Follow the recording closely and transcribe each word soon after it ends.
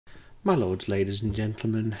My lords, ladies and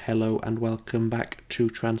gentlemen, hello and welcome back to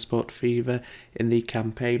Transport Fever in the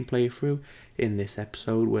campaign playthrough. In this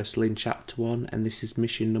episode we're still in chapter 1 and this is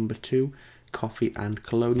mission number 2, Coffee and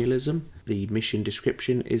Colonialism. The mission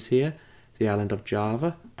description is here: the island of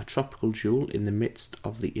Java, a tropical jewel in the midst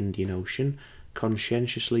of the Indian Ocean,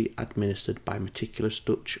 conscientiously administered by meticulous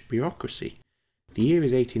Dutch bureaucracy. The year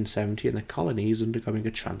is 1870 and the colony is undergoing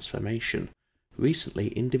a transformation. Recently,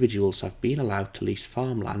 individuals have been allowed to lease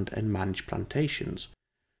farmland and manage plantations.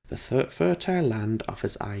 The fertile land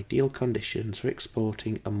offers ideal conditions for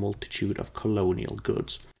exporting a multitude of colonial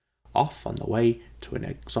goods, off on the way to an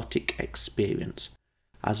exotic experience.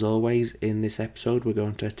 As always, in this episode we're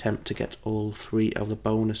going to attempt to get all 3 of the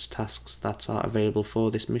bonus tasks that are available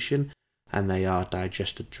for this mission, and they are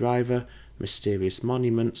Digested Driver, Mysterious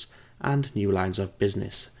Monuments, and New Lines of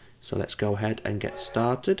Business. So let's go ahead and get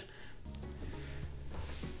started.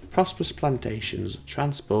 Prosperous plantations.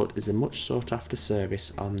 Transport is a much sought after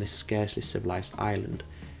service on this scarcely civilised island.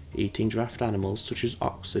 Eating draft animals such as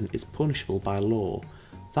oxen is punishable by law.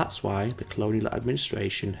 That's why the colonial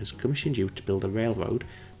administration has commissioned you to build a railroad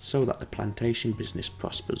so that the plantation business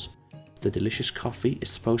prospers. The delicious coffee is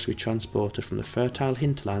supposed to be transported from the fertile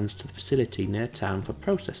hinterlands to the facility near town for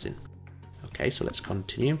processing. Okay, so let's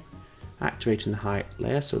continue. Activating the height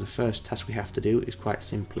layer. So the first task we have to do is quite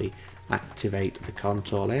simply activate the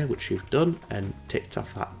contour layer, which we've done and ticked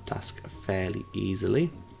off that task fairly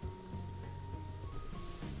easily.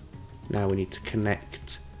 Now we need to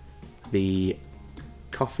connect the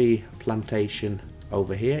coffee plantation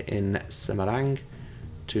over here in Semarang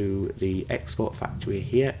to the export factory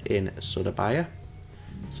here in Surabaya.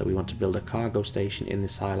 So we want to build a cargo station in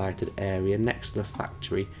this highlighted area next to the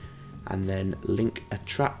factory and then link a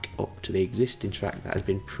track up to the existing track that has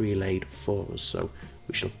been pre-laid for us. So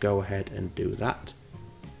we shall go ahead and do that.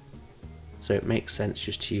 So it makes sense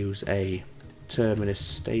just to use a terminus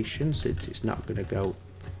station since it's not going to go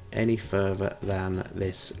any further than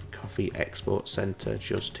this coffee export center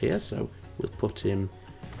just here. So we'll put him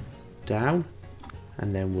down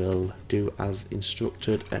and then we'll do as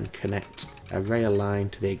instructed and connect a rail line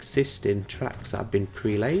to the existing tracks that have been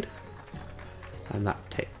pre-laid, and that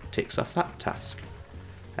ticks off that task.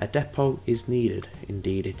 A depot is needed.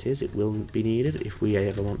 Indeed it is. It will be needed if we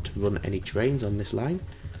ever want to run any trains on this line.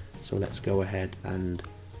 So let's go ahead and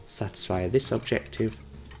satisfy this objective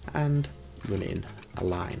and run in a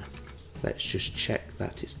line. Let's just check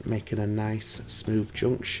that it's making a nice smooth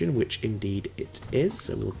junction, which indeed it is,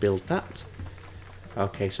 so we'll build that.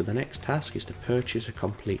 Okay, so the next task is to purchase a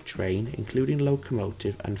complete train, including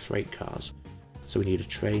locomotive and freight cars. So we need a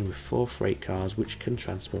train with 4 freight cars which can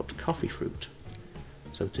transport coffee fruit.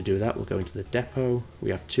 So to do that we'll go into the depot. We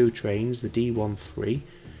have 2 trains, the D13,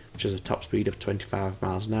 which has a top speed of 25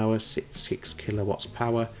 miles an hour, 6 kilowatts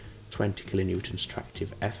power, 20 kilonewtons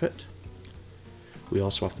tractive effort. We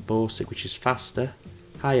also have the Borsig, which is faster,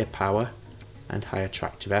 higher power and higher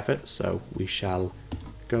tractive effort, so we shall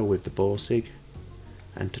go with the Borsig.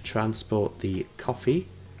 And to transport the coffee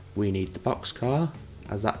we need the boxcar,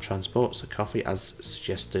 as that transports the coffee as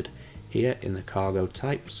suggested here in the cargo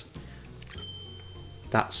types.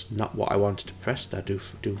 That's not what I wanted to press. I do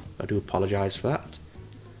apologise for that.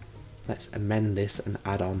 Let's amend this and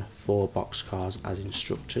add on 4 boxcars as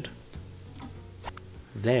instructed.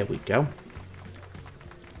 There we go.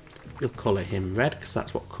 We'll colour him red because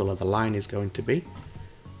that's what colour the line is going to be.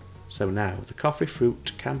 So now the coffee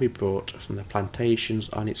fruit can be brought from the plantations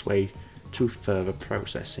on its way to further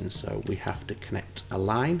processing. So we have to connect a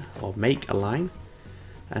line or make a line,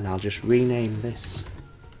 and I'll just rename this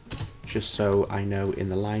just so I know in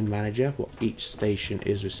the line manager what each station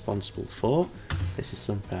is responsible for. This is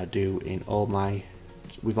something I do in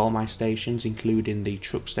with all my stations, including the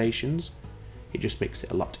truck stations. It just makes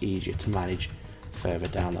it a lot easier to manage further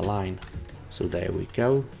down the line. So there we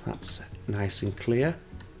go, that's nice and clear.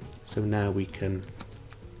 So now we can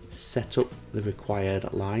set up the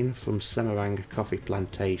required line from Semarang Coffee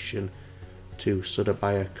Plantation to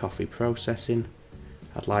Surabaya Coffee Processing.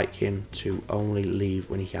 I'd like him to only leave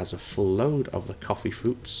when he has a full load of the coffee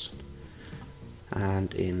fruits,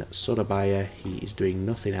 and in Surabaya he is doing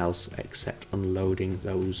nothing else except unloading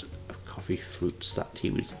those coffee fruits that he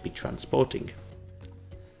will be transporting.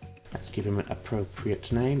 Let's give him an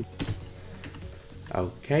appropriate name.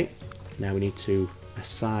 Okay, now we need to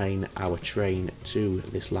assign our train to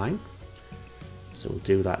this line, so we'll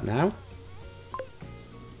do that now.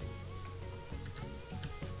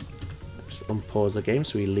 Let's unpause the game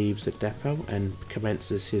so he leaves the depot and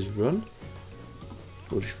commences his run.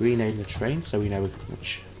 We'll just rename the train so we know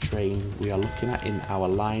which train we are looking at in our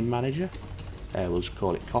line manager. We'll just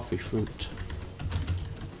call it Coffee Fruit.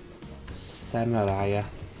 Semarang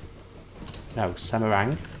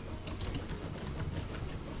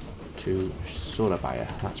to Surabaya,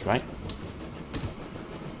 that's right.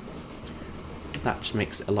 That just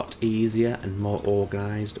makes it a lot easier and more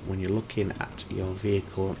organised when you're looking at your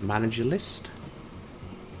vehicle manager list,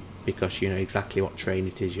 because you know exactly what train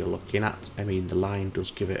it is you're looking at. I mean, the line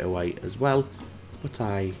does give it away as well, but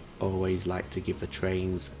I always like to give the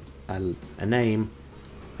trains a name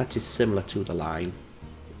that is similar to the line.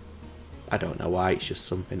 I don't know why, it's just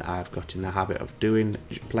something I've got in the habit of doing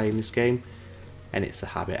playing this game, and it's a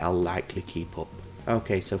habit I'll likely keep up.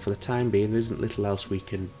 Okay, so for the time being there isn't little else we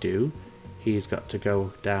can do. He's got to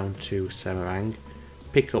go down to Semarang,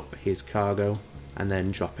 pick up his cargo and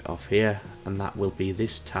then drop it off here, and that will be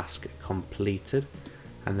this task completed,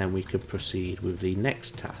 and then we can proceed with the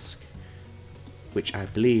next task, which I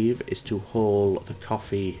believe is to haul the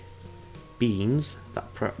coffee beans that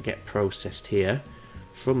get processed here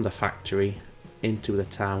from the factory into the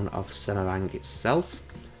town of Semarang itself.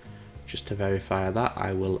 Just to verify that,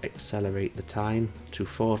 I will accelerate the time to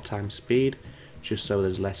 4 times speed, just so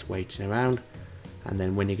there's less waiting around, and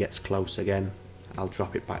then when he gets close again I'll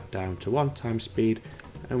drop it back down to 1 times speed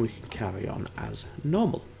and we can carry on as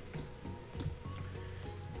normal.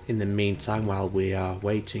 In the meantime, while we are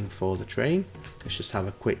waiting for the train, let's just have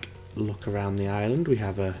a quick look around the island. We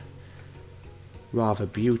have a rather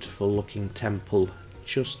beautiful looking temple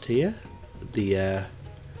just here,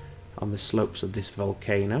 on the slopes of this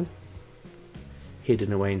volcano,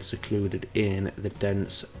 hidden away and secluded in the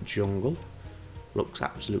dense jungle. Looks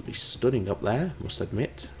absolutely stunning up there, must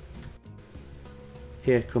admit.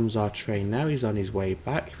 Here comes our train now, he's on his way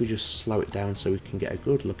back. If we just slow it down so we can get a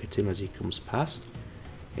good look at him as he comes past.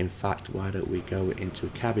 In fact, why don't we go into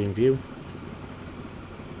cabin view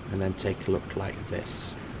and then take a look like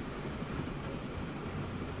this.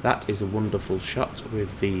 That is a wonderful shot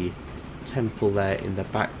with the temple there in the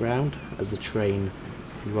background as the train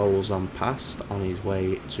rolls on past on his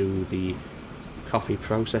way to the coffee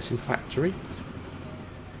processing factory.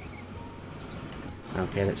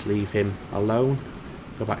 Okay, let's leave him alone.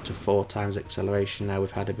 Go back to 4 times acceleration now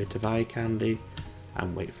we've had a bit of eye candy,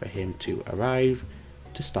 and wait for him to arrive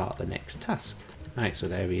to start the next task. Right, so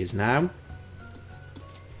there he is now.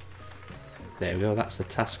 There we go, that's the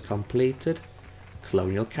task completed.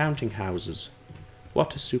 Colonial counting houses.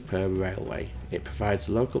 What a superb railway. It provides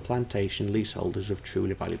local plantation leaseholders with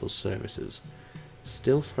truly valuable services.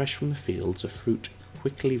 Still fresh from the fields, the fruit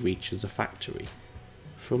quickly reaches the factory.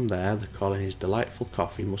 From there, the colony's delightful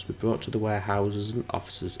coffee must be brought to the warehouses and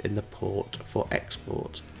offices in the port for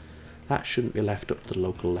export. That shouldn't be left up to the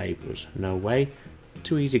local labourers. No way.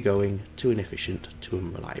 Too easygoing, too inefficient, too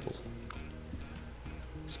unreliable.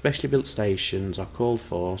 Specially built stations are called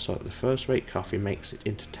for so that the first-rate coffee makes it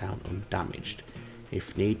into town undamaged.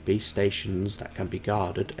 If need be, stations that can be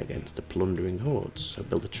guarded against the plundering hordes. So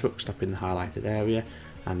build a truck stop in the highlighted area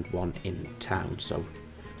and one in town. So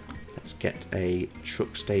let's get a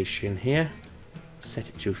truck station here, set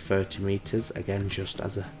it to 30 meters, again just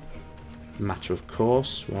as a matter of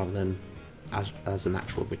course rather than as an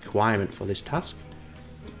actual requirement for this task.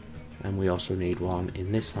 And we also need one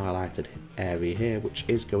in this highlighted area here, which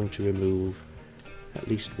is going to remove at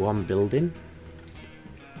least 1 building.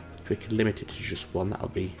 If we can limit it to just 1, that'll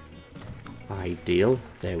be ideal.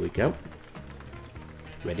 There we go.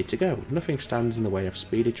 Ready to go. Nothing stands in the way of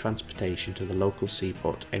speedy transportation to the local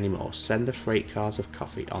seaport anymore. Send the freight cars of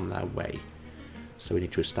coffee on their way. So we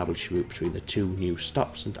need to establish a route between the 2 new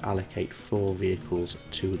stops and allocate 4 vehicles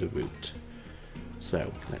to the route.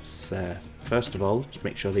 So let's first of all just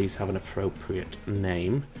make sure these have an appropriate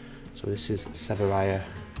name. So this is Semarang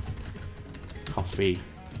Coffee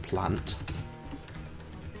Plant,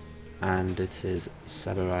 and this is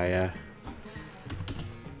Semarang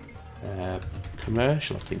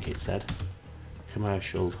Commercial, I think it said.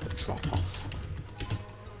 Commercial drop-off.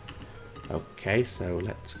 Okay, so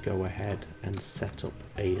let's go ahead and set up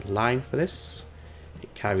a line for this.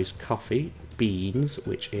 It carries coffee beans,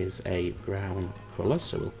 which is a brown colour,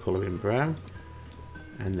 so we'll colour in brown,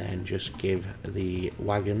 and then just give the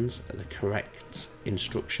wagons the correct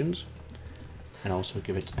instructions and also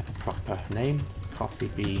give it a proper name. Coffee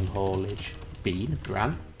bean haulage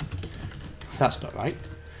bran. That's not right.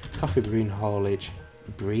 Coffee bean haulage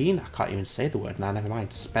breen. I can't even say the word now, never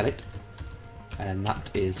mind, spell it. And that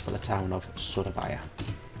is for the town of Surabaya.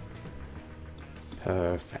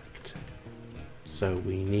 Perfect. So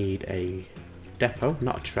we need a depot,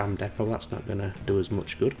 not a tram depot, that's not going to do us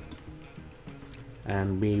much good.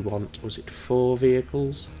 And we want, was it 4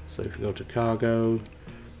 vehicles? So if we go to cargo,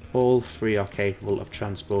 all 3 are capable of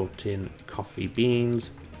transporting coffee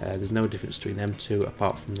beans. There's no difference between them two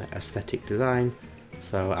apart from the aesthetic design,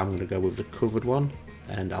 so I'm going to go with the covered one,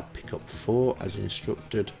 and I'll pick up 4 as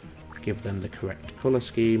instructed, give them the correct colour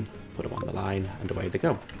scheme, put them on the line, and away they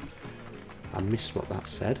go. I missed what that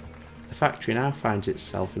said. The factory now finds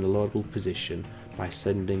itself in a laudable position by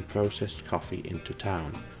sending processed coffee into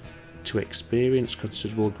town. To experience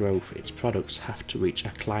considerable growth, its products have to reach a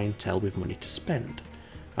clientele with money to spend.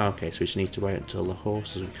 Okay, so we just need to wait until the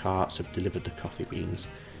horses and carts have delivered the coffee beans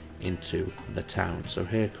into the town. So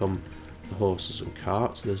here come the horses and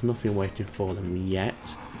carts. There's nothing waiting for them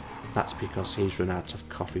yet. That's because he's run out of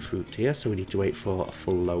coffee fruit here, so we need to wait for a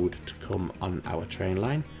full load to come on our train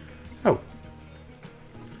line. Oh,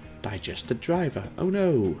 digested driver. Oh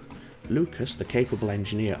no! Lucas, the capable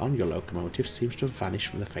engineer on your locomotive, seems to have vanished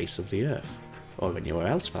from the face of the earth, or anywhere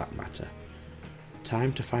else for that matter.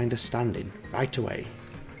 Time to find a stand-in, right away.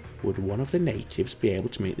 Would one of the natives be able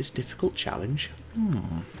to meet this difficult challenge?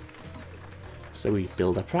 So we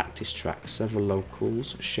build a practice track. Several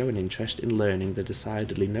locals show an interest in learning the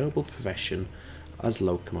decidedly noble profession as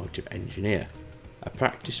locomotive engineer. A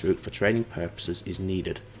practice route for training purposes is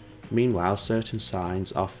needed. Meanwhile, certain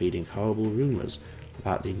signs are feeding horrible rumours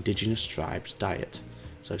about the indigenous tribe's diet.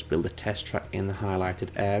 So let's build a test track in the highlighted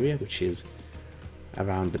area, which is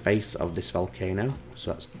around the base of this volcano.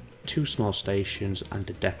 So that's 2 small stations and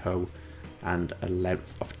a depot and a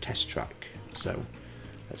length of test track. So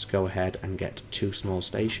let's go ahead and get 2 small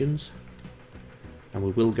stations, and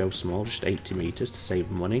we will go small, just 80 meters to save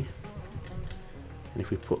money. And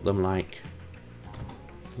if we put them like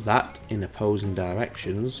that in opposing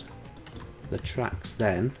directions, the tracks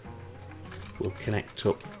then will connect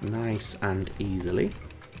up nice and easily,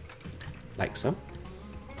 like so.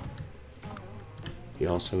 He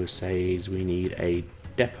also says we need a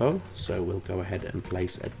depot, so we'll go ahead and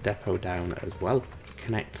place a depot down as well.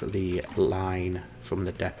 Connect the line from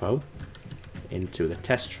the depot into the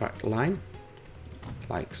test track line,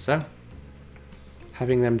 like so.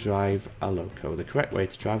 Having them drive a loco. The correct way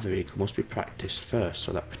to drive the vehicle must be practiced first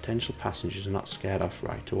so that potential passengers are not scared off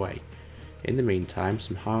right away. In the meantime,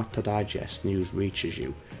 some hard to digest news reaches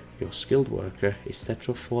you. Your skilled worker is said to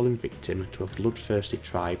have fallen victim to a bloodthirsty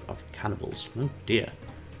tribe of cannibals. Oh dear.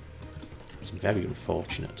 It's very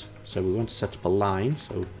unfortunate. So we want to set up a line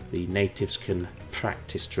so the natives can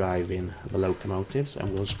practice driving the locomotives, and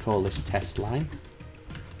we'll just call this test line.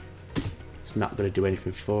 It's not going to do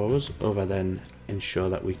anything for us other than ensure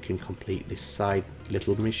that we can complete this side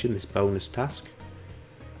little mission, this bonus task.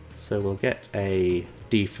 So we'll get a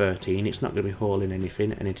D13. It's not going to be hauling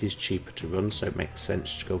anything, and it is cheaper to run, so it makes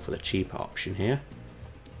sense to go for the cheaper option here.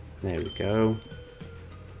 There we go.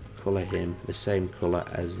 Colour him the same colour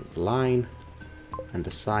as the line and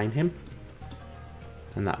assign him,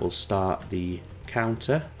 and that will start the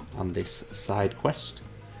counter on this side quest.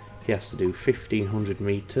 He has to do 1500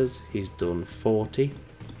 meters. He's done 40,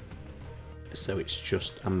 so it's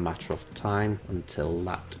just a matter of time until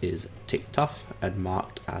that is ticked off and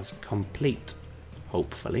marked as complete,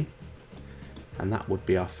 hopefully, and that would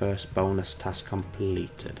be our first bonus task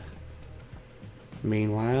completed.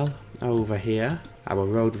 Meanwhile, over here, our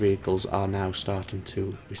road vehicles are now starting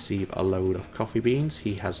to receive a load of coffee beans.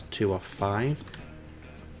 He has 2 of 5.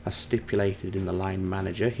 As stipulated in the line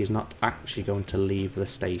manager, he's not actually going to leave the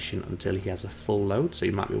station until he has a full load, so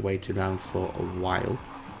he might be waiting around for a while.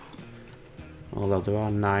 Although there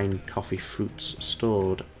are 9 coffee fruits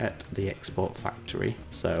stored at the export factory,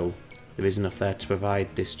 so there is enough there to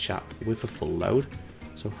provide this chap with a full load.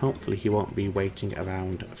 So hopefully he won't be waiting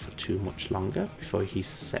around for too much longer before he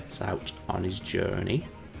sets out on his journey.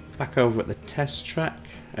 Back over at the test track,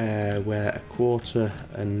 we're a quarter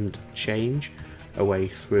and change away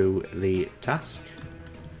through the task.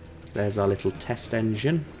 There's our little test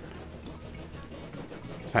engine.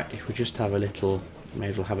 In fact, if we just have a little, may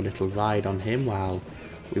as well have a little ride on him while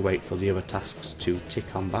we wait for the other tasks to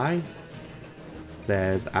tick on by.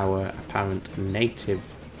 There's our apparent native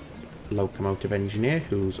locomotive engineer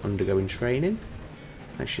who's undergoing training.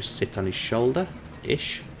 Let's just sit on his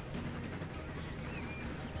shoulder-ish.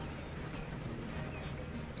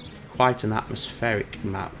 It's quite an atmospheric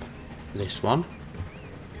map, this one.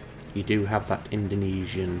 You do have that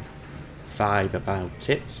Indonesian vibe about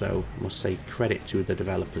it, so I must say credit to the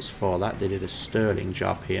developers for that. They did a sterling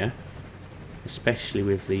job here, especially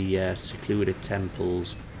with the secluded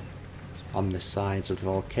temples on the sides of the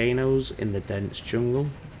volcanoes in the dense jungle.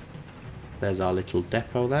 There's our little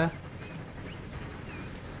depot there.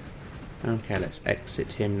 Okay, let's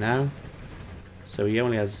exit him now. So he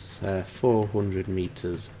only has 400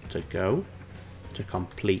 meters to go to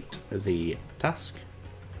complete the task.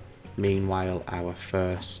 Meanwhile, our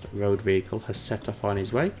first road vehicle has set off on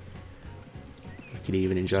his way. We can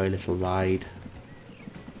even enjoy a little ride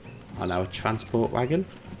on our transport wagon.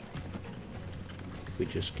 If we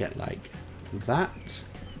just get like that.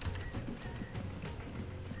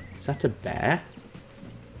 Is that a bear?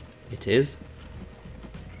 It is.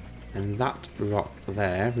 And that rock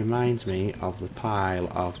there reminds me of the pile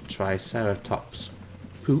of Triceratops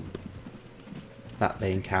poop that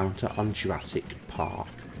they encounter on Jurassic Park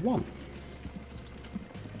 1.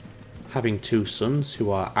 Having two sons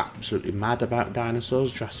who are absolutely mad about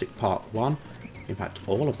dinosaurs, Jurassic Park 1, in fact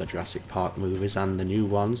all of the Jurassic Park movies and the new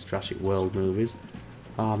ones, Jurassic World movies,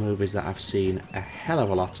 are movies that I've seen a hell of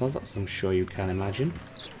a lot of, as I'm sure you can imagine.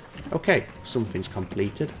 Okay, something's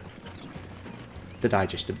completed. The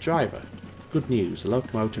digestive driver. Good news, the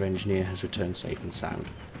locomotive engineer has returned safe and sound.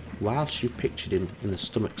 Whilst you pictured him in the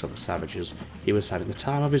stomachs of the savages, he was having the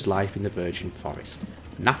time of his life in the virgin forest.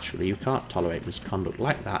 Naturally, you can't tolerate misconduct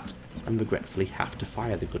like that, and regretfully have to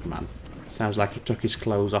fire the good man. Sounds like he took his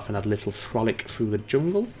clothes off and had a little frolic through the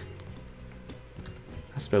jungle.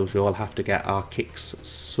 I suppose we all have to get our kicks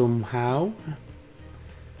somehow.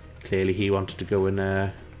 Clearly he wanted to go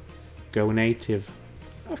and go native.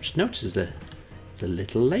 I've just noticed there's a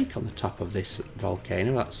little lake on the top of this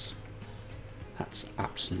volcano. That's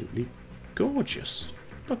absolutely gorgeous.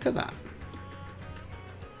 Look at that.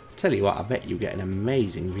 Tell you what, I bet you get an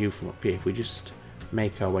amazing view from up here if we just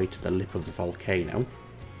make our way to the lip of the volcano.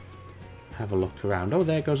 Have a look around. Oh,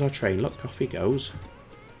 there goes our train. Look, off he goes.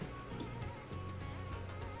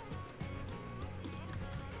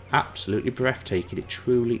 Absolutely breathtaking, it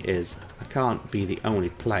truly is. I can't be the only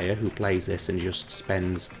player who plays this and just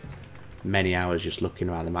spends many hours just looking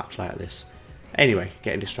around the maps like this. Anyway,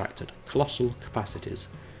 getting distracted. Colossal capacities.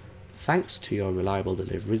 Thanks to your reliable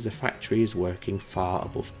deliveries, the factory is working far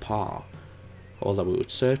above par. Although it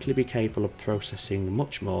would certainly be capable of processing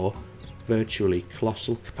much more, virtually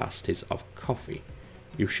colossal capacities of coffee.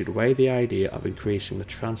 You should weigh the idea of increasing the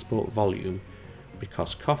transport volume,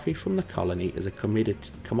 because coffee from the colony is a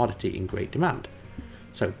commodity in great demand.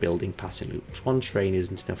 So building passing loops. One train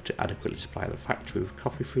isn't enough to adequately supply the factory with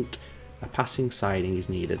coffee fruit. A passing siding is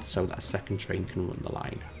needed so that a second train can run the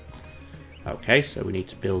line. Okay, so we need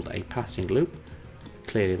to build a passing loop.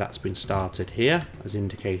 Clearly that's been started here, as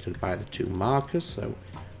indicated by the two markers. So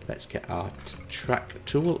let's get our track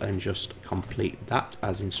tool and just complete that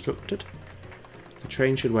as instructed. The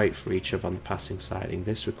train should wait for each other on the passing siding.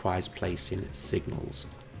 This requires placing signals.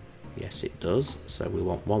 Yes, it does. So we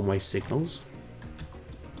want one-way signals.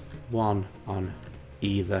 One on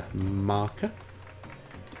either marker.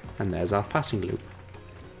 And there's our passing loop.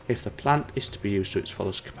 If the plant is to be used to its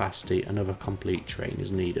fullest capacity, another complete train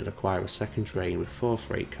is needed. Acquire a second train with 4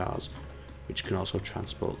 freight cars, which can also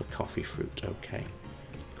transport the coffee fruit. Okay.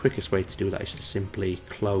 Quickest way to do that is to simply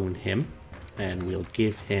clone him. And we'll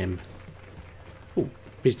give him... Ooh,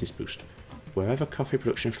 business boost. Wherever coffee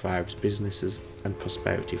production thrives, businesses and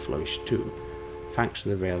prosperity flourish too. Thanks to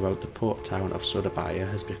the railroad, the port town of Surabaya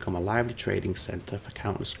has become a lively trading centre for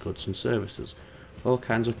countless goods and services. All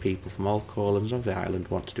kinds of people from all corners of the island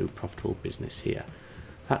want to do profitable business here.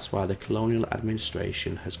 That's why the colonial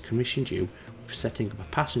administration has commissioned you with setting up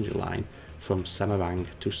a passenger line from Semarang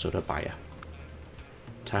to Surabaya.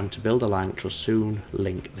 Time to build a line which will soon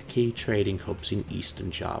link the key trading hubs in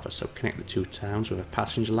eastern Java. So connect the two towns with a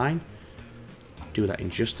passenger line. Do that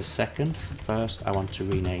in just a second. First I want to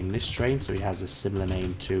rename this train so he has a similar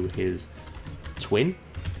name to his twin.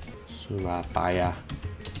 Surabaya.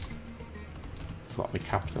 Forgot my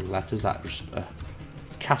capital letters, that just a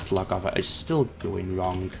catalogue of it. It's still going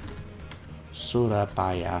wrong.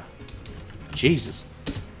 Surabaya. Jesus.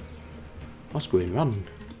 What's going wrong?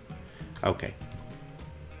 Okay.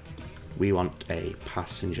 We want a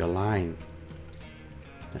passenger line.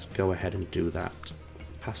 Let's go ahead and do that.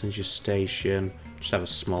 Passenger station. Just have a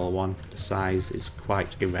small one. The size is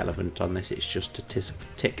quite irrelevant on this. It's just to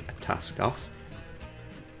tick a task off.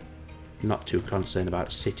 Not too concerned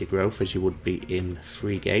about city growth as you would be in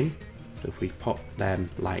free game. So if we pop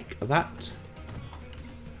them like that,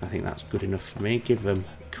 I think that's good enough for me. Give them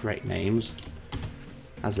correct names.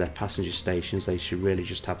 As their passenger stations, they should really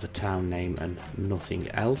just have the town name and nothing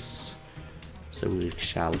else. So we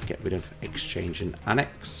shall get rid of exchange and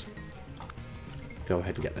annex. Go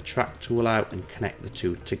ahead and get the track tool out and connect the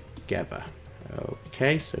two together.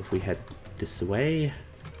 Okay, so if we head this way,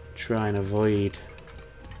 try and avoid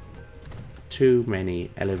too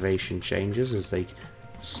many elevation changes as they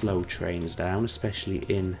slow trains down, especially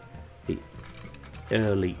in the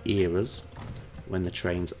early eras when the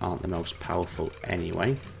trains aren't the most powerful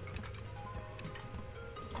anyway.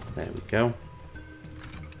 There we go.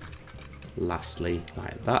 lastly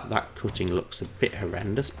like that. That cutting looks a bit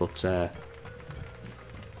horrendous, but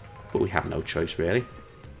we have no choice really.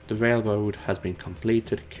 The railroad has been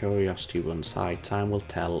completed. Curiosity runs high. Time will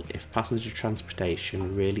tell if passenger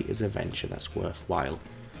transportation really is a venture that's worthwhile.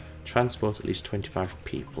 Transport at least 25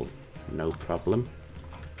 people. No problem.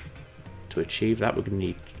 To achieve that, we're going to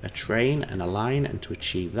need a train and a line, and to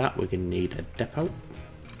achieve that, we're going to need a depot.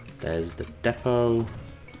 There's the depot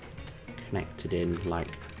connected in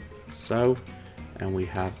like so, and we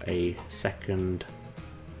have a second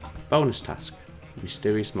bonus task.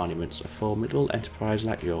 Mysterious monuments. A formidable enterprise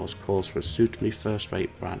like yours calls for a suitably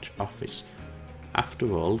first-rate branch office.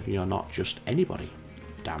 After all, you're not just anybody.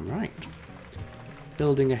 Damn right.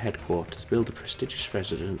 Building a headquarters. Build a prestigious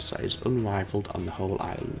residence that is unrivaled on the whole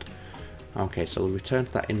island. Okay, so we'll return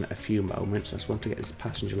to that in a few moments. I just want to get this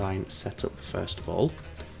passenger line set up first of all,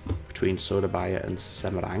 between Surabaya and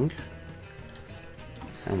Semarang.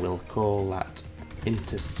 And we'll call that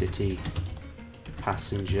Intercity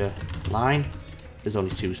Passenger Line. There's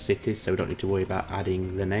only 2 cities, so we don't need to worry about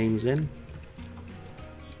adding the names in.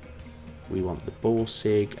 We want the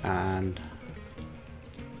Borsig, and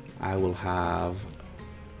I will have...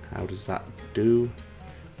 How does that do?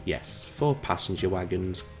 Yes, 4 passenger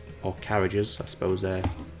wagons, or carriages, I suppose they're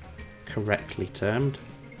correctly termed.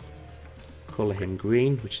 Colour him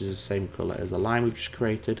green, which is the same colour as the line we've just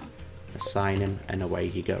created. Assign him, and away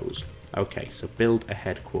he goes. Okay, so build a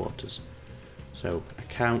headquarters. So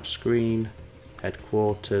account screen,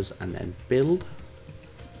 headquarters, and then build.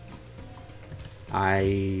 I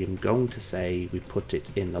am going to say we put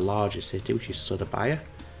it in the larger city, which is Surabaya,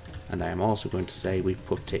 and I am also going to say we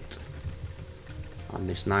put it on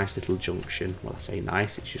this nice little junction. Well, I say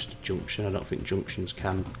nice, it's just a junction. I don't think junctions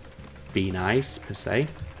can be nice per se.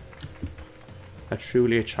 A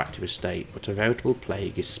truly attractive estate, but a veritable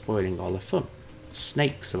plague is spoiling all the fun.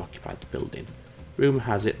 Snakes have occupied the building. Rumour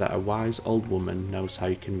has it that a wise old woman knows how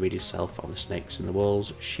you can rid yourself of the snakes in the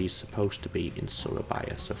walls. She's supposed to be in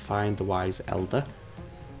Surabaya, so find the wise elder.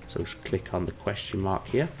 So just click on the question mark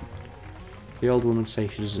here. The old woman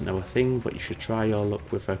says she doesn't know a thing, but you should try your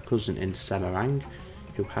luck with her cousin in Semarang,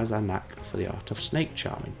 who has a knack for the art of snake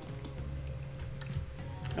charming.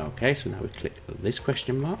 Okay, so now we click this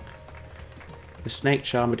question mark. The snake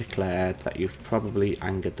charmer declared that you've probably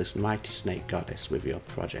angered this mighty snake goddess with your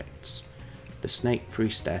projects. The snake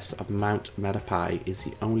priestess of Mount Merapai is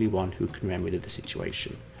the only one who can remedy the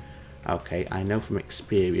situation. Okay, I know from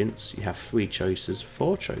experience you have 3 choices,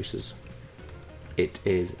 4 choices. It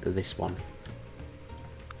is this one.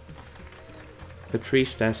 The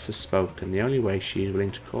priestess has spoken. The only way she is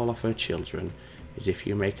willing to call off her children is if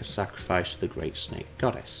you make a sacrifice to the great snake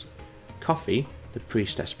goddess. Coffee, the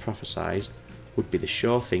priestess prophesied, would be the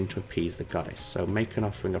sure thing to appease the goddess, so make an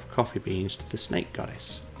offering of coffee beans to the snake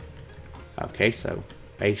goddess. Okay, so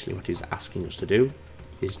basically what he's asking us to do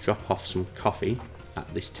is drop off some coffee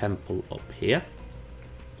at this temple up here.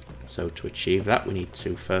 So to achieve that, we need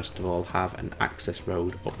to first of all have an access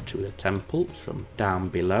road up to the temple from down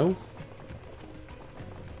below.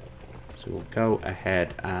 So we'll go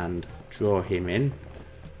ahead and draw him in.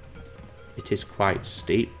 It is quite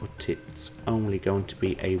steep, but it's only going to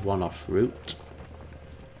be a one-off route,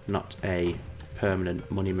 not a permanent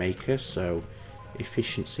moneymaker, so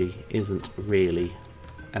efficiency isn't really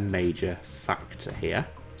a major factor here.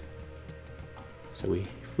 So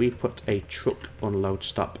if we put a truck unload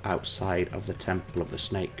stop outside of the temple of the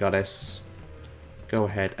snake goddess, go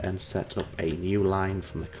ahead and set up a new line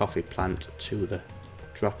from the coffee plant to the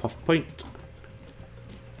drop-off point.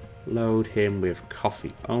 Load him with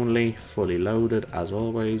coffee only, fully loaded as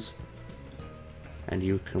always, and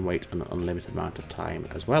you can wait an unlimited amount of time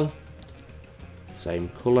as well. Same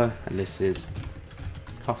colour, and this is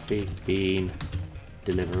coffee bean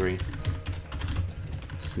delivery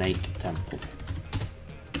snake temple.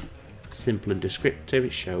 Simple and descriptive.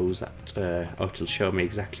 It shows that it'll show me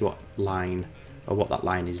exactly what line or what that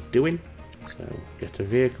line is doing. So get a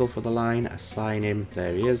vehicle for the line, assign him,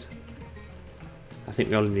 there he is. I think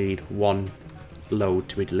we only need 1 load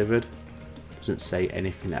to be delivered. Doesn't say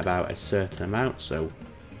anything about a certain amount, so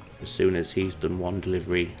as soon as he's done 1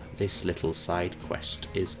 delivery, this little side quest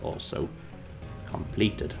is also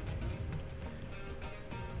completed.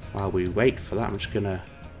 While we wait for that, I'm just going to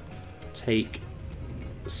take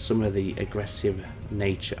some of the aggressive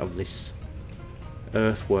nature of this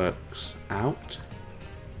earthworks out,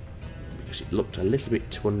 because it looked a little bit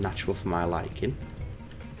too unnatural for my liking.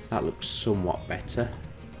 That looks somewhat better.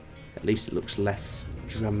 At least it looks less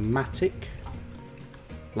dramatic.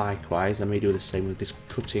 Likewise, I may do the same with this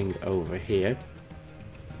cutting over here,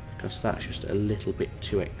 because that's just a little bit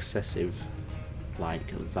too excessive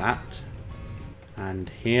like that. and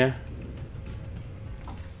here.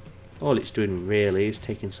 All it's doing really is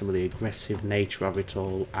taking some of the aggressive nature of it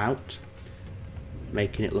all out,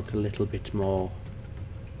 making it look a little bit more,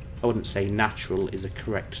 I wouldn't say natural is a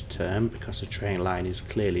correct term because a train line is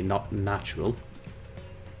clearly not natural,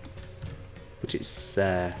 but it's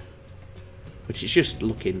just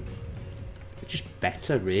looking just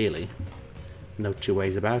better really. No two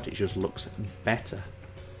ways about it, it just looks better.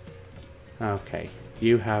 Okay,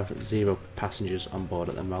 you have 0 passengers on board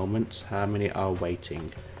at the moment. How many are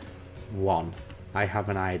waiting? 1. I have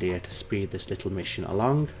an idea to speed this little mission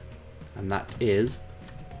along, and that is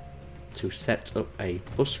to set up a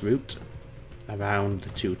bus route around the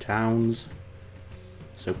 2 towns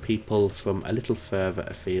so people from a little further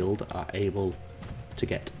afield are able to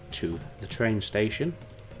get to the train station,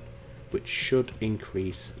 which should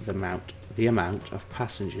increase the amount of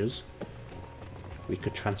passengers we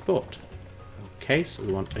could transport. Okay, so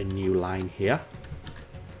we want a new line here,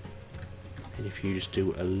 and if you just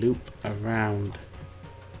do a loop around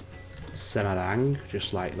Semarang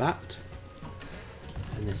just like that,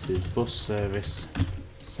 and this is bus service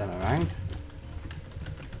Semarang.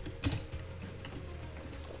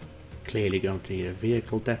 Clearly going to need a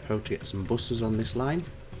vehicle depot to get some buses on this line.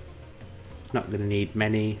 Not going to need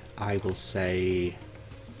many, I will say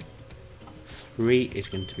 3 is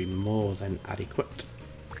going to be more than adequate.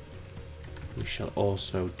 We shall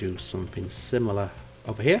also do something similar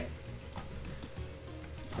over here,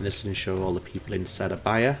 and this will ensure all the people in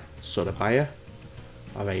Surabaya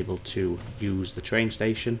are able to use the train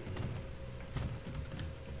station,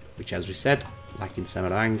 which, as we said, like in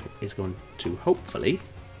Semarang, is going to hopefully,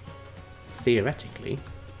 theoretically,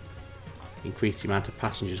 increase the amount of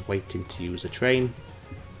passengers waiting to use a train,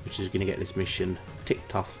 which is going to get this mission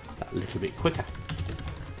ticked off that little bit quicker.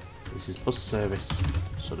 This is bus service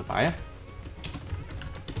Surabaya.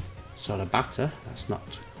 Sorabata, that's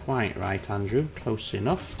not quite right, Andrew. Close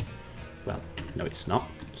enough. Well, no it's not.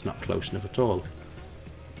 It's not close enough at all.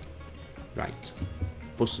 Right,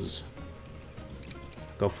 buses.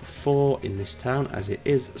 Go for 4 in this town as it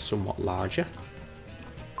is somewhat larger.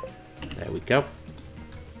 There we go.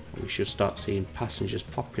 We should start seeing passengers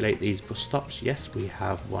populate these bus stops. Yes, we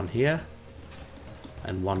have 1 here.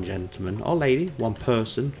 And 1 gentleman or lady, 1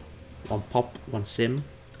 person, 1 pop, 1 sim.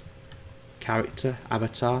 Character,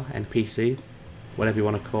 avatar, NPC, whatever you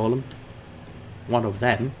want to call them. 1 of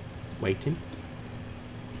them waiting.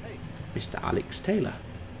 Mr. Alex Taylor.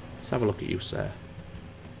 Let's have a look at you, sir.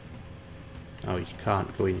 Oh, you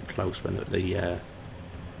can't go in close when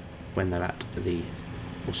they're at the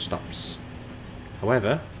bus stops.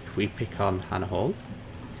 However, if we pick on Hannah Hall,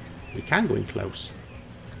 we can go in close.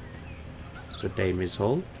 Good day, Ms.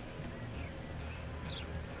 Hall.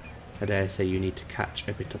 I dare say you need to catch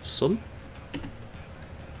a bit of sun.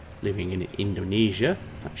 Living in Indonesia,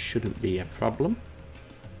 that shouldn't be a problem.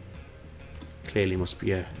 Clearly must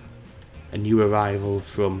be a new arrival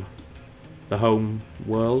from the home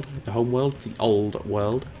world, the old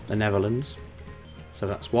world, the Netherlands. So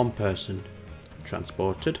that's 1 person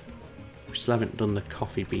transported. We still haven't done the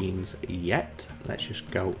coffee beans yet. Let's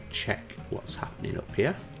just go check what's happening up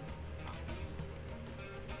here.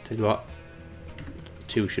 Tell you what,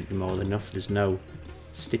 2 should be more than enough. There's no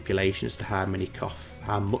stipulation as to how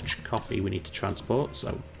much coffee we need to transport,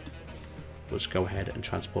 so we'll just go ahead and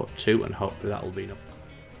transport 2 and hopefully that will be enough.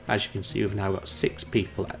 As you can see, we've now got 6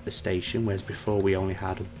 people at the station, whereas before we only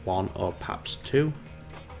had 1 or perhaps 2.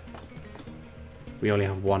 We only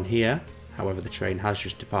have 1 here, however the train has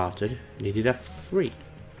just departed. We did have 3.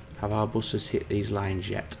 Have our buses hit these lines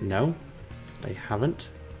yet? No, they haven't,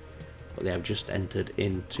 but they have just entered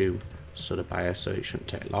into Surabaya, so it shouldn't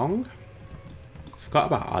take long. Forgot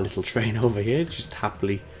about our little train over here, just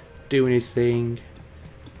happily doing his thing,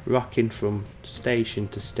 rocking from station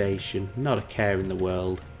to station, not a care in the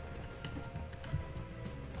world.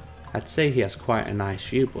 I'd say he has quite a nice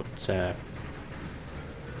view, but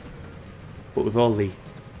with all the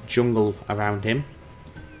jungle around him,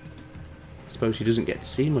 I suppose he doesn't get to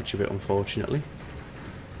see much of it, unfortunately.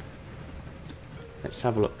 Let's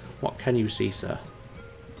have a look. What can you see, sir?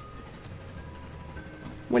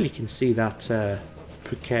 Well, you can see that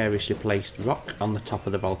precariously placed rock on the top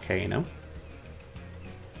of the volcano.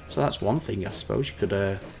 So that's one thing, I suppose. You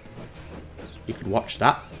could watch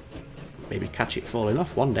that, maybe catch it falling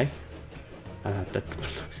off one day.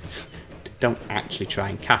 Don't actually try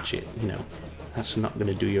and catch it, you know. That's not going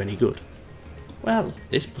to do you any good. Well,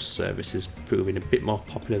 this bus service is proving a bit more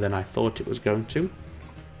popular than I thought it was going to.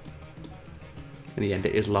 In the end,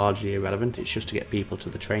 it is largely irrelevant. It's just to get people to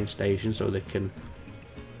the train station so they can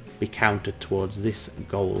be counted towards this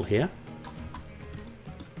goal here.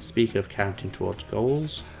 Speaking of counting towards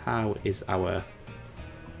goals, how is our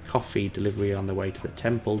coffee delivery on the way to the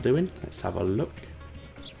temple doing? Let's have a look.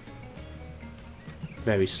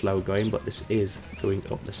 Very slow going, but this is going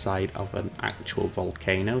up the side of an actual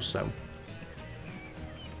volcano, so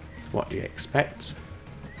what do you expect?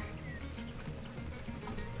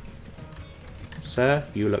 Sir,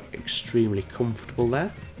 you look extremely comfortable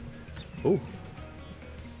there. Oh,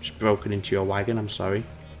 just broken into your wagon, I'm sorry.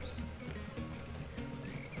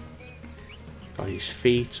 Got his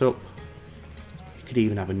feet up. You could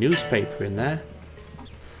even have a newspaper in there.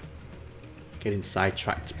 Getting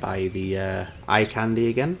sidetracked by the eye candy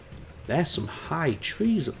again. There's some high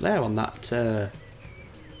trees up there on that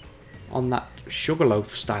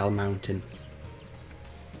sugarloaf style mountain.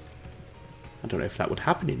 I don't know if that would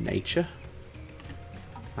happen in nature.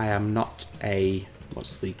 I am not a,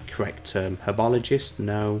 what's the correct term, herbologist?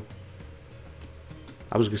 No.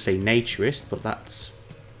 I was going to say naturist, but that's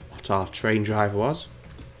what our train driver was.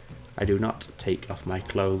 I do not take off my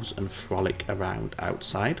clothes and frolic around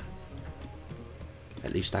outside.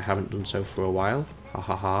 At least I haven't done so for a while. Ha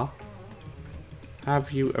ha ha.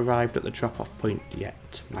 Have you arrived at the drop-off point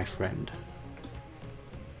yet, my friend?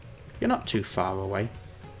 You're not too far away.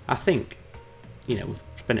 I think, you know, we've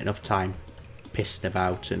spent enough time pissed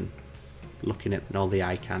about and looking at all the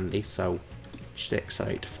eye candy, so should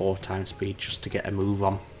accelerate to 4 times speed just to get a move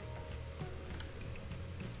on.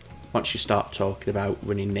 Once you start talking about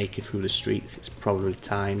running naked through the streets, it's probably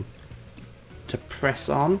time to press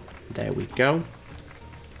on. There we go.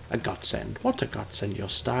 A godsend. What a godsend. Your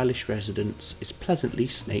stylish residence is pleasantly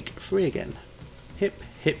snake-free again. Hip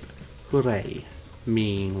hip hooray.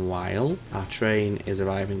 Meanwhile, our train is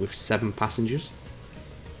arriving with 7 passengers.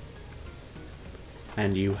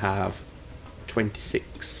 And you have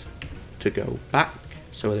 26 to go back.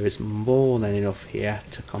 So there is more than enough here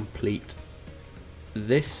to complete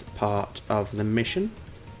this part of the mission.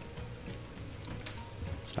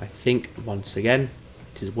 So I think, once again,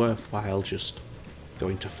 it is worthwhile just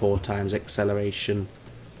going to 4 times acceleration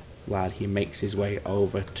while he makes his way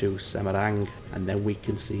over to Semarang, and then we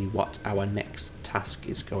can see what our next task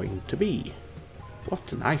is going to be.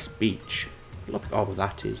 What a nice beach. Look, oh,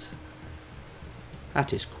 that is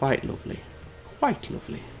quite lovely. Quite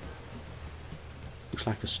lovely. Looks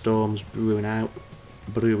like a storm's brewing out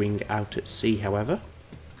at sea, however.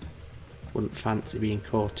 Wouldn't fancy being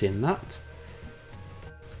caught in that.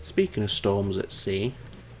 Speaking of storms at sea,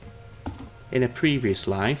 in a previous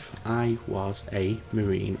life, I was a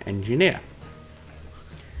marine engineer.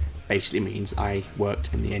 Basically means I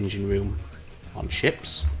worked in the engine room on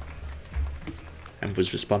ships and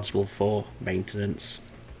was responsible for maintenance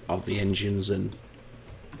of the engines and,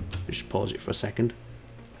 just pause it for a second,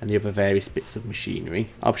 and the other various bits of machinery.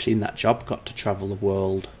 Obviously in that job got to travel the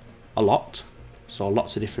world a lot, saw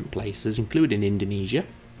lots of different places, including Indonesia.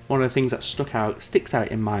 One of the things that sticks out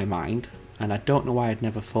in my mind, and I don't know why I'd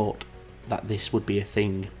never thought that this would be a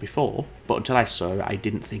thing before, but until I saw it I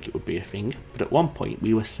didn't think it would be a thing. But at one point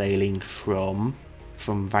we were sailing from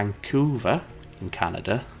Vancouver in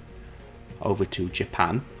Canada over to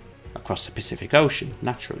Japan across the Pacific Ocean,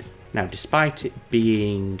 naturally. Now, despite it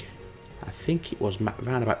being, I think it was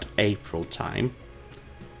around about April time,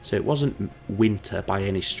 so it wasn't winter by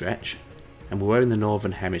any stretch, and we were in the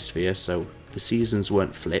northern hemisphere, so the seasons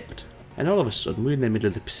weren't flipped, and all of a sudden we're in the middle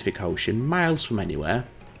of the Pacific Ocean, miles from anywhere,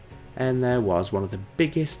 and there was one of the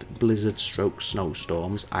biggest blizzard stroke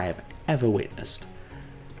snowstorms I have ever witnessed.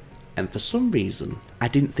 And for some reason I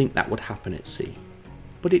didn't think that would happen at sea,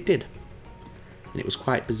 but it did. And it was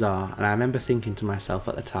quite bizarre, and I remember thinking to myself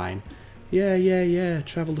at the time, yeah,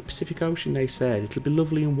 travel the Pacific Ocean, they said, it'll be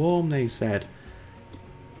lovely and warm, they said.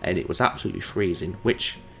 And it was absolutely freezing,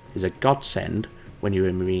 which is a godsend when you're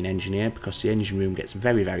a marine engineer, because the engine room gets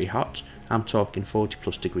very, very hot. I'm talking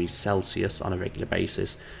 40+ degrees Celsius on a regular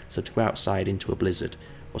basis, so to go outside into a blizzard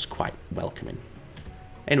was quite welcoming.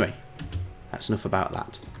 Anyway, that's enough about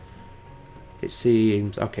that. It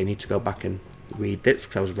seems, okay, I need to go back and read this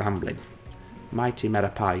because I was rambling. Mighty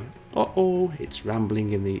Merapai. Uh-oh, it's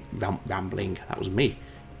rambling in the... rambling, that was me.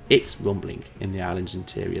 It's rumbling in the island's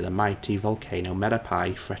interior. The mighty volcano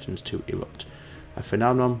Merapai threatens to erupt. A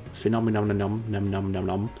phenomenon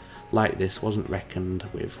like this wasn't reckoned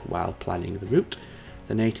with while planning the route.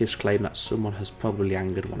 The natives claim that someone has probably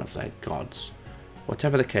angered one of their gods.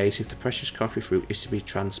 Whatever the case, if the precious coffee fruit is to be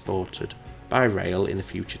transported by rail in the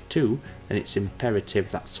future too, then it's imperative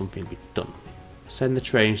that something be done. Send the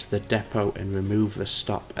trains to the depot and remove the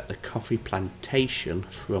stop at the coffee plantation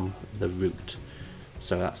from the route.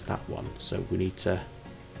 So that's that one. So we need to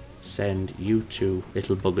send you two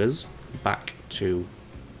little buggers back to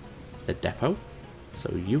the depot.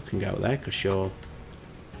 So you can go there because you're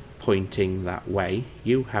pointing that way.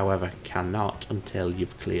 You, however, cannot until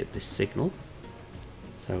you've cleared this signal.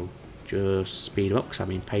 So just speed up because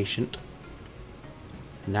I'm impatient.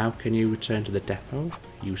 Now can you return to the depot?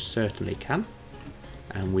 You certainly can.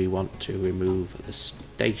 And we want to remove the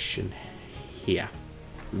station here.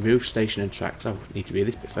 Remove station and tracks. Oh, need to read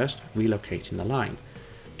this bit first. Relocating the line.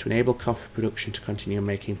 To enable coffee production to continue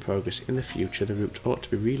making progress in the future, the route ought to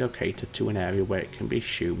be relocated to an area where it can be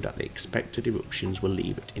assumed that the expected eruptions will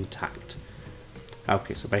leave it intact.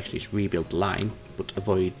 Okay, so basically it's rebuild the line, but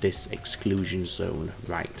avoid this exclusion zone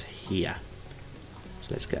right here.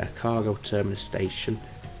 So let's get a cargo terminus station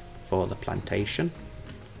for the plantation.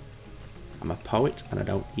 I'm a poet and I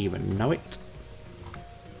don't even know it.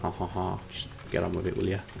 Ha ha ha, just get on with it, will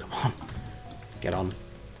you? Come on, get on.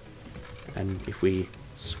 And if we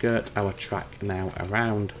skirt our track now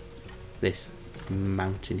around this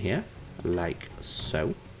mountain here, like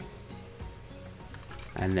so,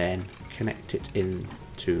 and then connect it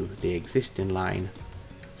into the existing line,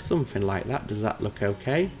 something like that. Does that look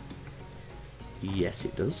okay? Yes,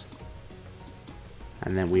 it does.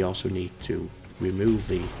 And then we also need to remove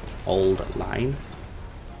the old line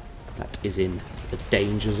that is in the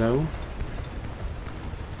danger zone.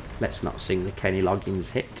 Let's not sing the Kenny Loggins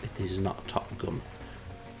hit. This is not Top Gun.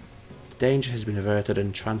 The danger has been averted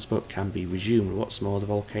and transport can be resumed. What's more, the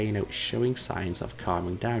volcano is showing signs of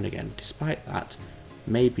calming down again. Despite that,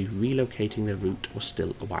 maybe relocating the route was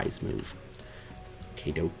still a wise move.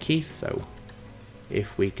 Okie dokie, so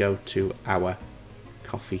if we go to our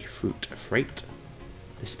coffee fruit freight,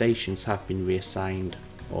 the stations have been reassigned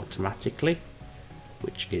automatically,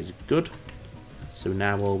 which is good. So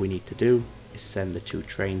now all we need to do is send the 2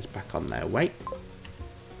 trains back on their way.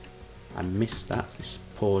 I missed that, so let's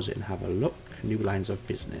pause it and have a look. New lines of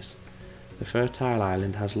business. The fertile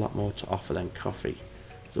island has a lot more to offer than coffee.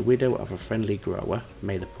 The widow of a friendly grower,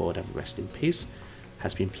 may the poor devil rest in peace,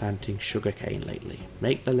 has been planting sugarcane lately.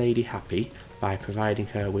 Make the lady happy by providing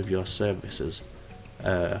her with your services.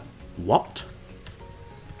 What?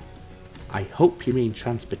 I hope you mean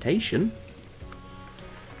transportation.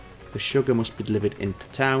 The sugar must be delivered into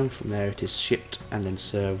town. From there it is shipped and then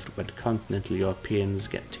served when continental Europeans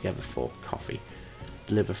get together for coffee.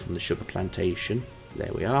 Deliver from the sugar plantation,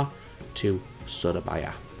 there we are, to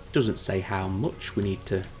Surabaya. Doesn't say how much we need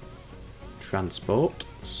to transport,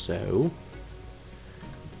 so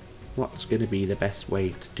what's going to be the best way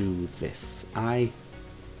to do this? I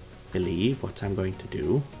believe what I'm going to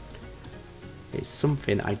do is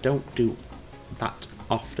something I don't do that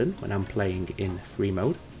often when I'm playing in free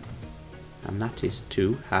mode, and that is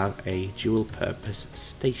to have a dual purpose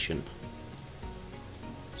station.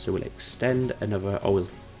 So we'll extend another, or we'll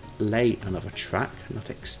lay another track, not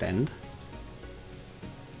extend.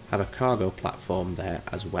 Have a cargo platform there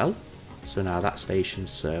as well. So now that station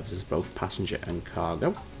serves as both passenger and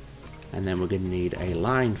cargo. And then we're going to need a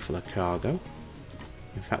line for the cargo.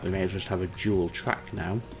 In fact, we may as well just have a dual track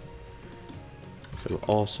now. So we're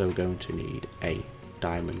also going to need a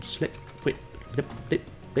diamond slip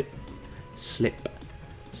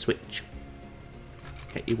switch.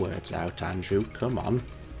 Get your words out, Andrew, come on.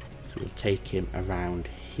 So we'll take him around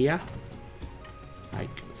here, like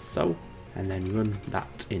so, and then run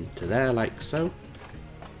that into there, like so.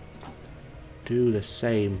 Do the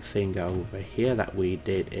same thing over here that we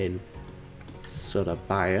did in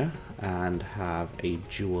Surabaya, and have a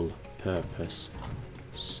dual purpose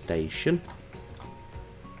station.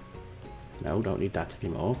 No, don't need that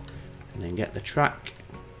anymore. And then get the track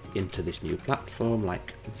into this new platform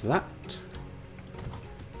like that.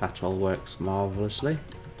 That all works marvellously.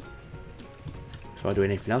 Before I do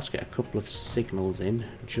anything else, get a couple of signals in,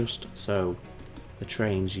 just so the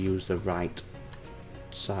trains use the right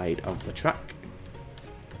side of the track.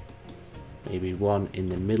 Maybe one in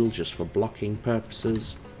the middle just for blocking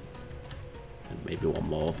purposes. And maybe one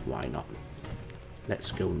more, why not?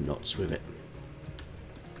 Let's go nuts with it.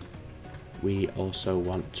 We also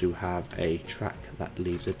want to have a track that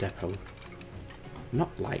leaves a depot. Not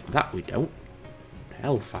like that, we don't.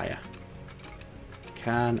 Hellfire.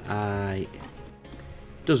 Can I...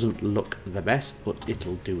 Doesn't look the best, but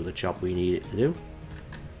it'll do the job we need it to do.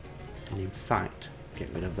 And in fact,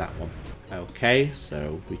 get rid of that one. Okay,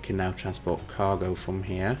 so we can now transport cargo from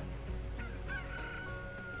here.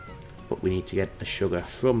 But we need to get the sugar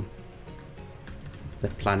from the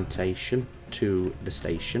plantation to the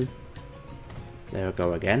station. There we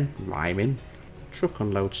go again, rhyming. Truck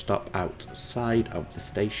unload stop outside of the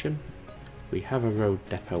station. We have a road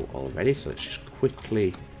depot already, so let's just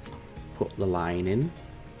quickly put the line in.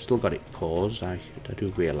 Still got it paused, I do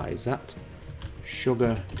realise that.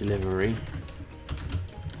 Sugar delivery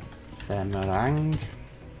Semarang.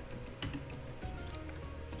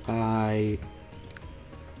 I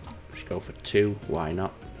should go for 2, why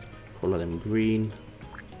not? Colour them green.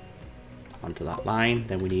 Onto that line.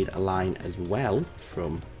 Then we need a line as well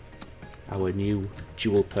from our new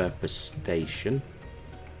dual purpose station.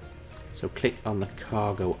 So click on the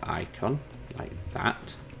cargo icon like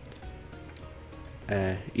that.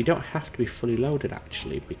 You don't have to be fully loaded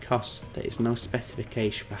actually, because there is no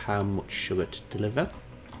specification for how much sugar to deliver.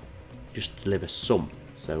 Just deliver some.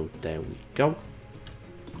 So there we go.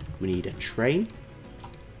 We need a train.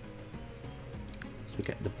 So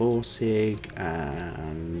get the Borsig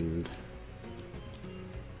and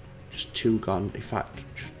just 2 gone. In fact,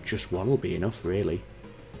 just 1 will be enough really.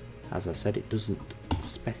 As I said, it doesn't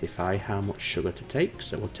specify how much sugar to take,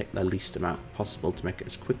 so we'll take the least amount possible to make it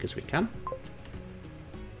as quick as we can.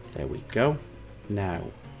 There we go. Now,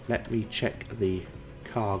 let me check the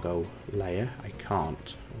cargo layer. I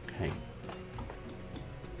can't. Okay.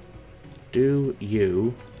 Do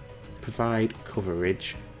you provide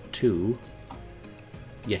coverage to...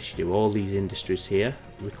 Yes, you do. All these industries here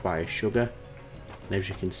require sugar. And as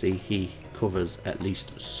you can see, he covers at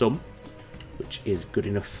least some, which is good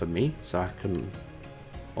enough for me. So I can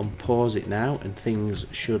unpause it now and things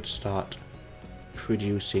should start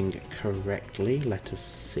producing correctly. Let us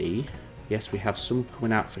see. Yes, we have some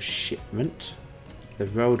coming out for shipment. The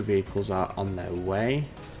road vehicles are on their way,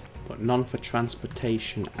 but none for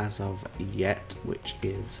transportation as of yet, which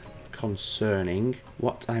is concerning.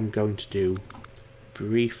 What I'm going to do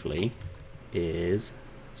briefly is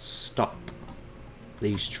stop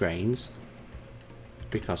these trains,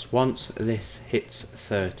 because once this hits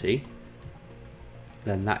 30,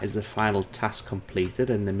 then that is the final task completed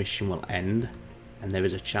and the mission will end, and there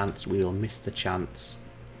is a chance we will miss the chance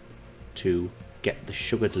to get the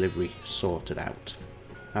sugar delivery sorted out.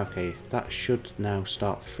 Okay, that should now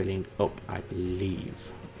start filling up, I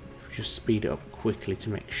believe. If we just speed it up quickly to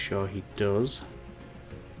make sure he does.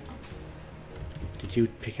 Did you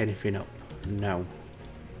pick anything up? No.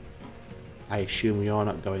 I assume you're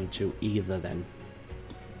not going to either then.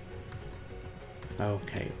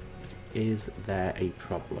 Okay, is there a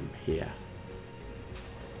problem here?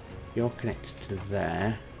 You're connected to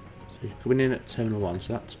there, so you're coming in at terminal 1,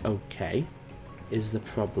 so that's okay. Is the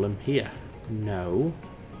problem here? No.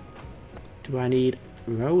 Do I need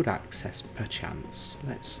road access perchance?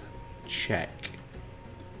 Let's check.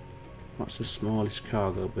 What's the smallest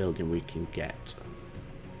cargo building we can get?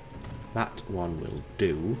 That one will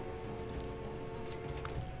do.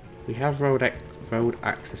 We have road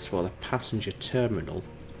access for the passenger terminal,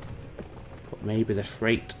 but maybe the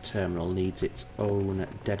freight terminal needs its own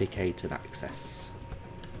dedicated access.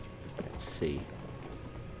 Let's see.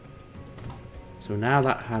 So now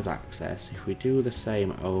that has access, if we do the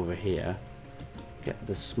same over here, get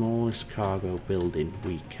the smallest cargo building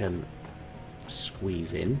we can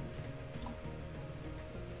squeeze in.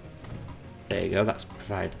 There you go, that's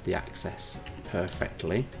provided the access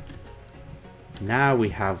perfectly. Now we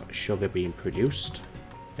have sugar being produced.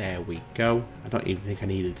 There we go. I don't even think I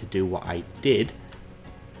needed to do what I did,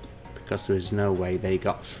 because there is no way they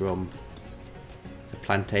got from the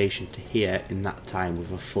plantation to here in that time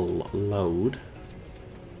with a full load.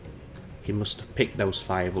 He must have picked those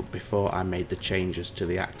 5 up before I made the changes to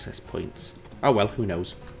the access points. Oh well, who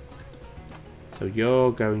knows. So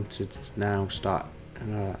you're going to now start...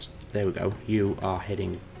 No, there we go. You are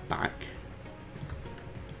heading back.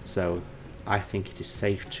 So I think it is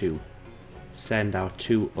safe to send our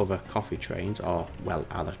 2 other coffee trains, or well,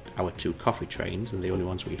 our 2 coffee trains, and the only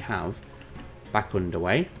ones we have, back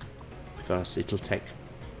underway, because it'll take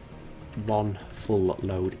 1 full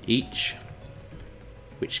load each,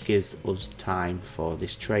 which gives us time for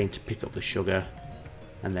this train to pick up the sugar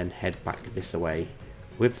and then head back this way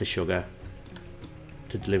with the sugar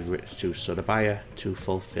to deliver it to Surabaya to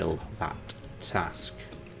fulfill that task.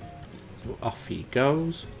 So off he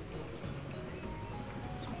goes.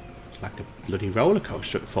 It's like a bloody roller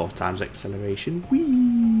coaster at 4 times acceleration.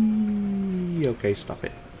 Whee! Okay, stop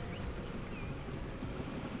it.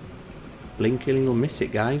 Blinking, you'll miss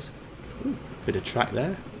it, guys. Ooh, bit of track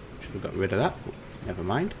there. Should have got rid of that. But never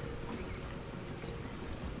mind.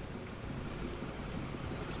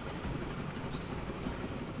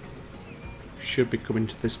 Should be coming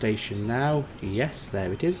to the station now. Yes,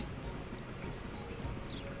 there it is.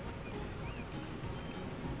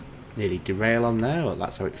 Nearly derail on there. Well,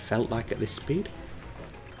 that's how it felt like at this speed.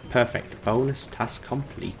 Perfect. Bonus task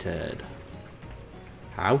completed.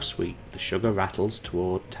 How sweet. The sugar rattles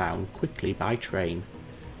toward town quickly by train.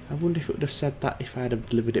 I wonder if it would have said that if I had have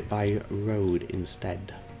delivered it by road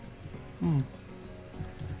instead.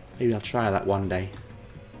 Maybe I'll try that one day.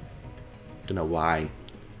 Don't know why.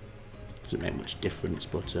 Doesn't make much difference,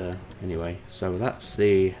 but anyway. So that's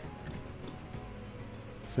the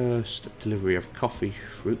first delivery of coffee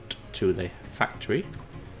fruit to the factory.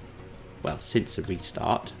 Well, since the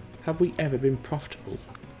restart. Have we ever been profitable?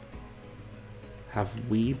 Have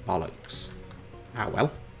we bollocks? Ah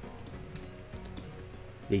well.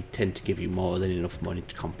 They tend to give you more than enough money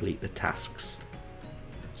to complete the tasks.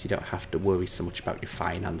 So you don't have to worry so much about your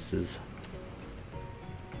finances.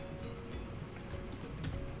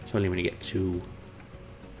 It's only when you get to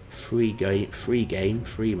free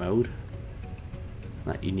mode,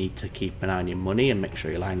 that you need to keep an eye on your money and make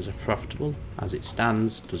sure your lines are profitable. As it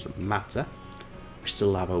stands, doesn't matter. We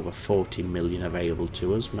still have over 40 million available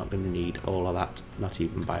to us. We're not going to need all of that, not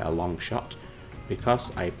even by a long shot,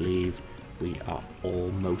 because I believe we are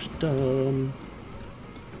almost done.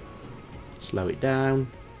 Slow it down.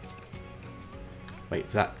 Wait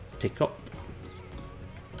for that tick up.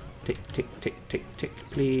 Tick, tick, tick, tick, tick,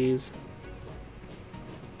 please.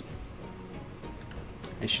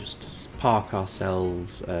 Let's just park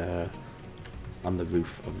ourselves on the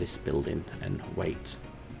roof of this building and wait.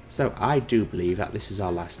 So I do believe that this is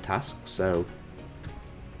our last task, so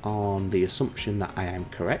on the assumption that I am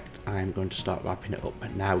correct, I am going to start wrapping it up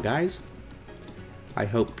now, guys. I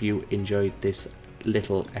hope you enjoyed this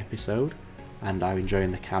little episode and are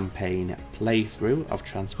enjoying the campaign playthrough of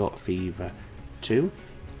Transport Fever 2.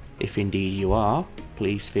 If indeed you are,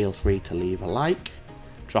 please feel free to leave a like,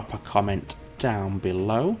 drop a comment down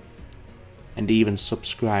below, and even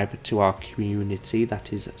subscribe to our community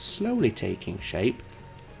that is slowly taking shape.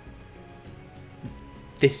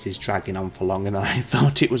 This is dragging on for longer than I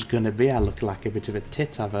thought it was going to be. I look like a bit of a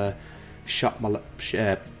tit. I've shot my...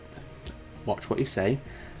 watch what you say.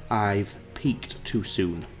 I've peaked too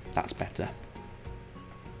soon. That's better.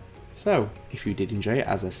 So, if you did enjoy it,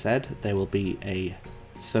 as I said, there will be a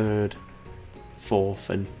third,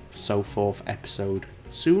 fourth and so forth episode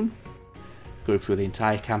soon. Going through the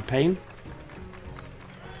entire campaign.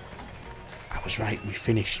 I was right, we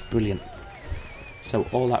finished. Brilliant. So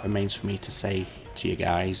all that remains for me to say to you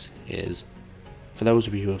guys is, for those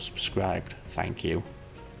of you who have subscribed, thank you.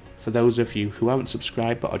 For those of you who haven't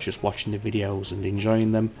subscribed but are just watching the videos and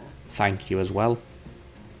enjoying them, thank you as well.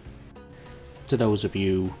 To those of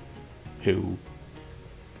you who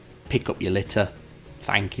pick up your litter,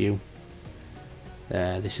 thank you.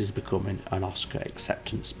 This is becoming an Oscar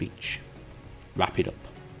acceptance speech. Wrap it up.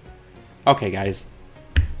 Okay guys,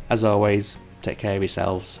 as always, take care of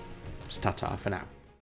yourselves. Ta-ta for now.